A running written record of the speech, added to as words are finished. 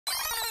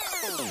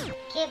I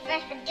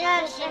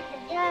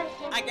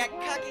got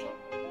cocky.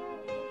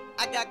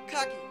 I got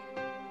cocky.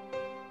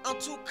 I'm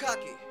too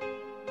cocky.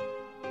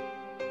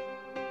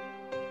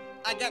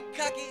 I got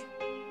cocky.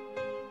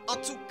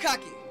 I'm too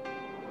cocky.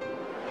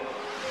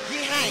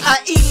 I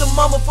eat La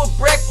Mama for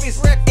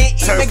breakfast and eat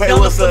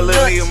McDonald's for lunch.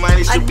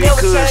 I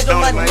never change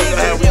on my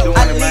niggas.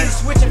 I lead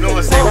switching from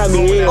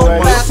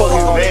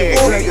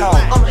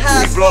I'm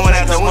high blowing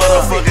out the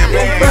motherfucking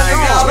bag.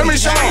 Let me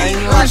show you.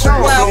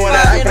 Blowing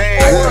out the bag.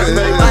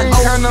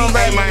 Turn on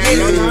back, man.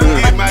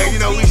 You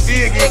know we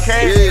still get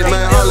cash. Yeah,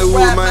 man.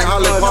 Hollywood, man.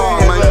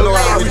 Hollywood, man. You know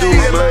how we do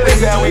it, man.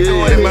 This how we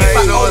doing it, man.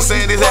 You know what I'm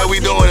saying? This how we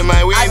doing it,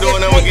 man. We ain't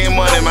doing nothing but getting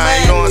money,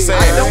 man. You know what I'm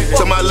saying?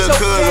 To my little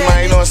cousin,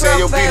 man. You know what I'm saying?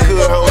 Your big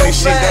cousin holding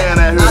this shit down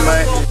out here,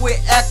 man. I fuck with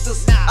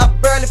actors, I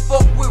barely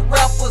fuck with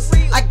rappers.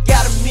 I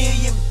got 1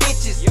 million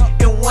bitches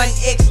and 1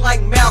 X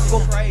like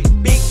Malcolm.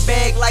 Big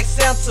bag like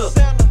Santa,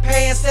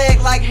 pants sag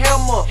like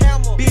Hammer.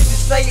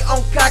 Bitches say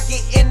I'm cocky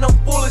and I'm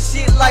full of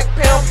shit like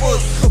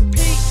Pampers.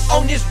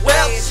 On this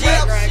rap shit,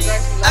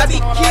 I be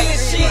killing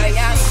shit.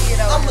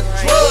 I'm a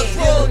drug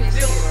dealer,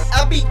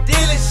 I be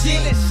dealing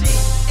shit.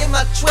 In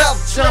my trap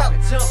jump,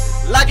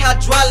 like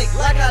hydraulic.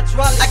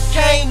 I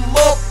came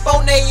up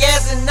on they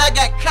ass and I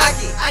got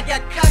cocky. I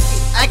got cocky.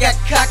 I got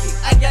cocky.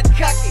 I got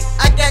cocky.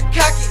 I got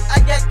cocky. I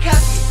got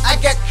cocky. I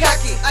got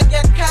cocky. I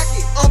got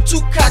cocky. I'm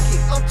too cocky.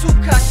 I'm too